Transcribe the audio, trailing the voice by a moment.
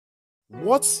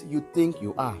What you think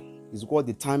you are is what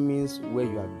determines where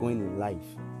you are going in life.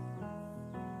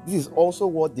 This is also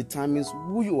what determines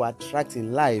who you attract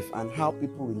in life and how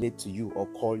people relate to you or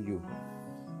call you.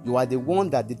 You are the one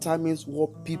that determines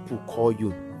what people call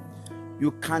you.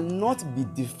 You cannot be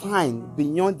defined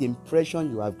beyond the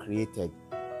impression you have created.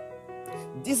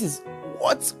 This is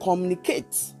what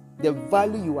communicates the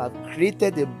value you have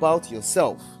created about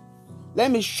yourself.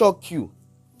 Let me shock you.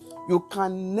 You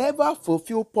can never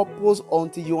fulfill purpose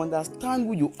until you understand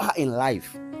who you are in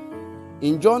life.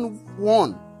 In John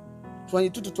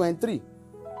 1:22-23,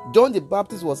 John the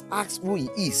Baptist was asked who he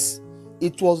is.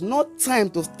 It was not time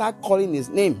to start calling his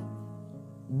name,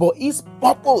 but his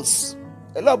purpose.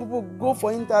 A lot of people go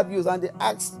for interviews and they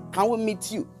ask, can we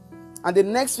meet you? And the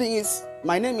next thing is,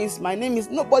 my name is.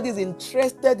 Nobody is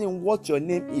interested in what your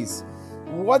name is.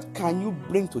 What can you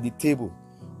bring to the table?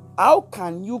 How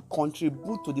can you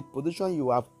contribute to the position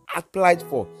you have applied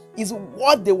for? Is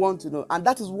what they want to know. And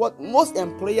that is what most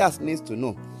employers need to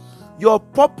know. Your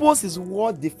purpose is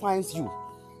what defines you.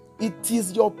 It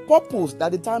is your purpose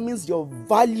that determines your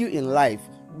value in life,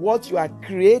 what you are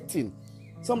creating.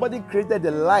 Somebody created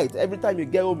the light. Every time you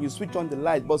get home, you switch on the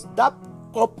light. But that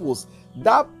purpose,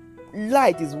 that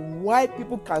light is why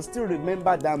people can still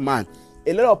remember that man.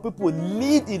 A lot of people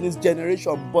lived in his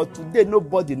generation, but today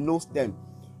nobody knows them.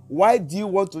 Why do you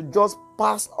want to just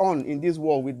pass on in this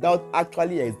world without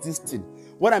actually existing?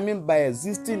 What I mean by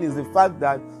existing is the fact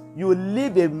that you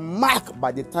leave a mark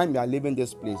by the time you are leaving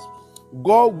this place.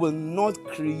 God will not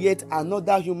create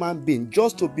another human being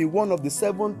just to be one of the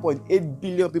 7.8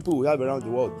 billion people we have around the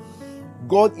world.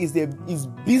 God is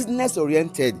business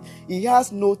oriented. He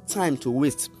has no time to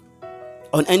waste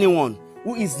on anyone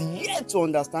who is yet to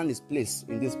understand his place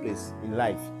in this place in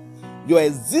life. Your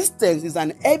existence is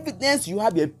an evidence you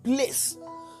have a place.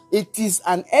 It is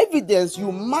an evidence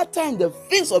you matter in the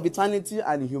things of eternity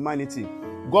and humanity.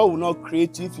 God will not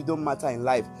create you if you don't matter in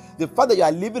life. The fact that you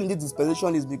are living in this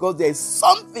dispensation is because there is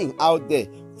something out there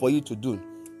for you to do.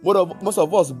 Most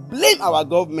of us blame our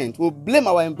government, we blame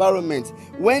our environment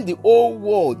when the whole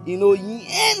world,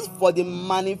 yearns for the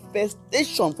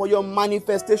manifestation, for your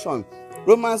manifestation.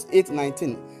 Romans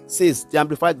 8:19 says, the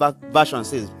Amplified Version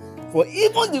says, for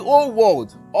even the whole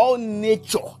world, all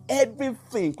nature,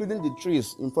 everything, including the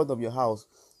trees in front of your house,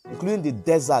 including the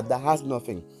desert that has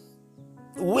nothing,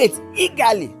 wait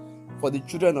eagerly for the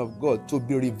children of God to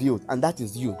be revealed, and that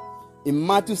is you. In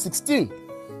Matthew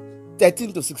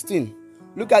 16:13-16,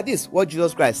 look at this, what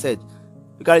Jesus Christ said.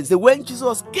 Look at it. It said, when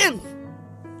Jesus came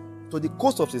to the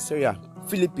coast of Caesarea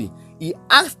Philippi, he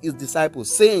asked his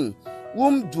disciples, saying,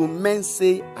 whom do men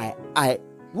say that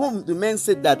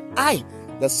I,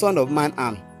 the Son of Man,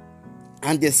 am?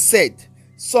 And they said,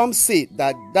 some say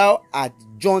that thou art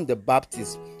John the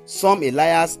Baptist, some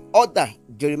Elias, other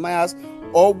Jeremiah,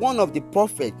 or one of the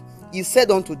prophets. He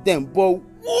said unto them, but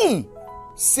whom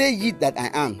say ye that I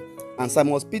am? And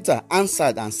Simon Peter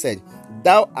answered and said,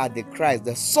 thou art the Christ,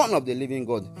 the Son of the living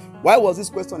God. Why was this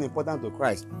question important to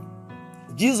Christ?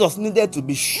 Jesus needed to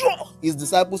be sure his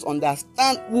disciples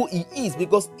understand who he is,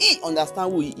 because he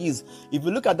understands who he is. If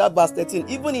you look at that verse 13,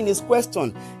 even in his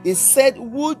question, he said,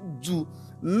 who do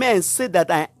men say that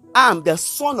I am, the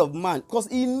Son of Man? Because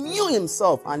he knew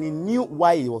himself and he knew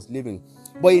why he was living.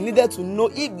 But he needed to know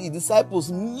if the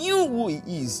disciples knew who he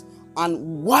is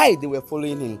and why they were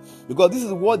following him. Because this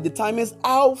is what determines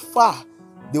how far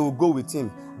they will go with him.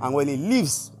 And when he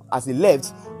leaves, as he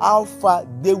left, how far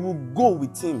they will go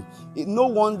with him. No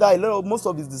wonder most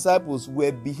of his disciples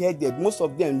were beheaded. Most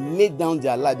of them laid down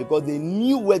their life because they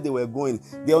knew where they were going.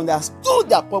 They understood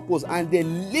their purpose and they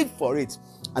lived for it.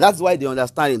 And that's why they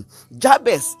understand him.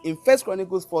 Jabez in 1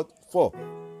 Chronicles 4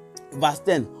 verse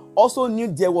 10 also knew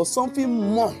there was something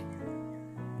more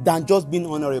than just being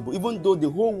honorable, even though the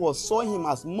whole world saw him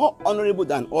as more honorable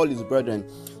than all his brethren.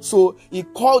 So he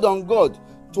called on God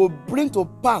to bring to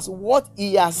pass what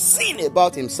he has seen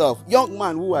about himself. Young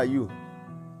man, who are you?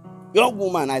 Young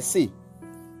woman, I say,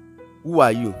 who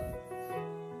are you?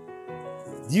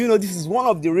 Do you know this is one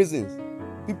of the reasons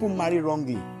people marry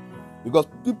wrongly? Because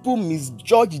people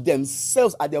misjudge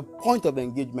themselves at the point of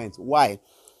engagement. Why?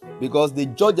 Because they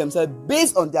judge themselves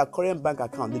based on their current bank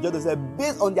account. They judge themselves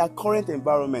based on their current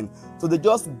environment. So they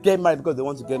just get married because they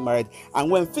want to get married. And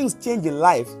when things change in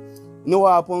life, you know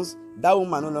what happens? That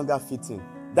woman no longer fits in.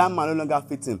 That man no longer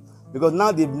fits in. Because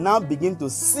now they've begin to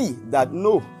see that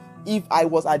no, if I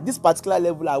was at this particular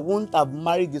level, I wouldn't have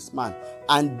married this man.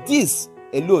 And this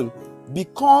alone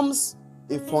becomes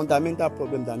a fundamental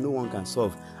problem that no one can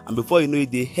solve. And before you know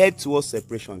it, they head towards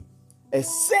separation.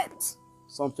 Except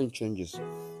something changes.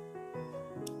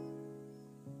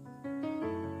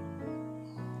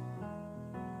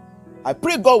 I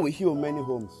pray God will heal many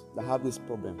homes that have this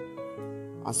problem.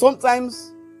 And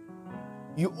sometimes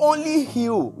you only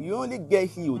heal, you only get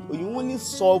healed, or you only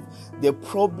solve the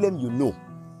problem you know.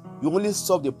 You only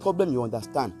solve the problem you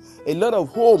understand. A lot of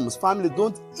homes, families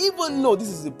don't even know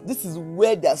this is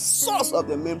where the source of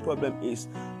the main problem is.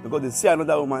 Because they see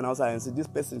another woman outside and say, this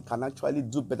person can actually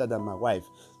do better than my wife.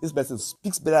 This person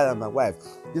speaks better than my wife.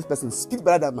 This person speaks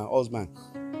better than my husband.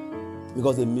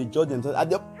 Because they measure themselves at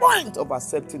the point of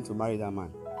accepting to marry that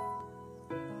man.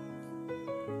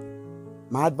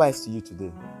 My advice to you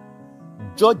today,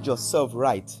 judge yourself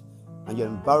right, and your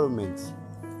environment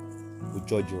will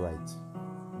judge you right.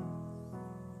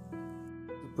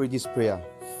 Pray this prayer.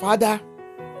 Father,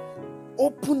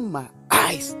 open my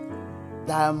eyes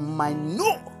that I might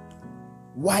know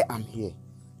why I'm here,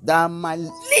 that I might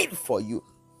live for you.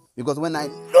 Because when I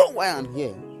know why I'm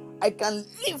here, I can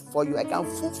live for you. I can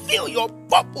fulfill your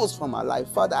purpose for my life.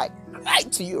 Father, I cry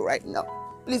to you right now.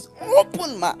 Please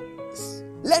open my eyes.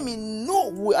 Let me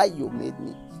know why you made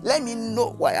me. Let me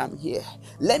know why I'm here.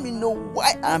 Let me know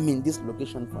why I'm in this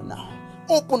location for now.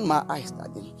 Open my eyes,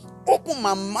 Daddy. Open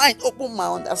my mind. Open my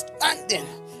understanding.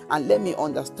 And let me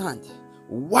understand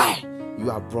why you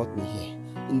have brought me here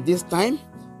in this time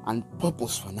and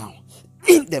purpose for now.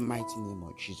 In the mighty name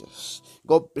of Jesus.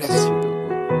 God bless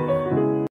you.